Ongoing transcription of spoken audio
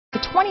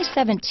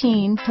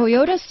2017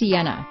 Toyota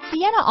Sienna.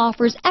 Sienna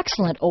offers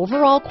excellent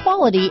overall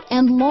quality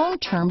and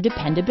long-term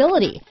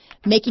dependability,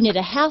 making it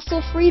a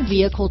hassle-free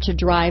vehicle to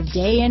drive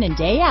day in and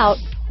day out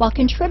while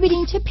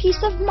contributing to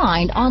peace of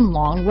mind on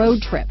long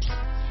road trips.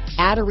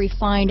 Add a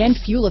refined and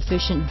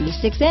fuel-efficient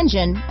V6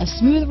 engine, a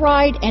smooth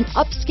ride, and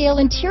upscale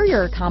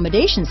interior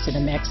accommodations to the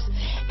mix,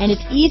 and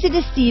it's easy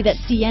to see that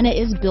Sienna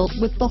is built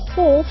with the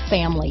whole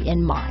family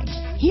in mind.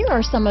 Here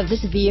are some of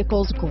this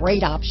vehicle's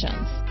great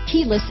options: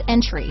 keyless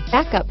entry,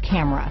 backup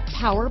camera,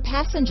 power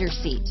passenger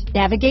seat,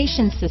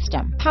 navigation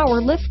system,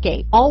 power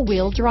liftgate,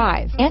 all-wheel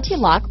drive,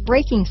 anti-lock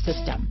braking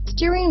system,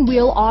 steering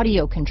wheel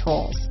audio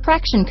controls,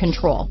 traction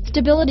control,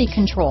 stability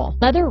control,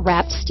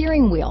 leather-wrapped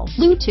steering wheel,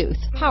 Bluetooth,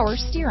 power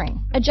steering,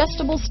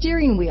 adjustable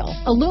steering wheel,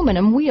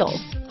 aluminum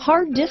wheels,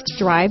 hard disk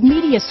drive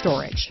media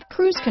storage,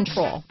 cruise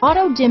control,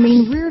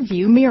 auto-dimming rear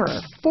view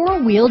mirror,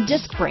 four-wheel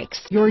disc brakes.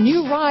 Your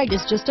new ride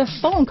is just a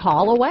phone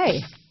call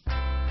away.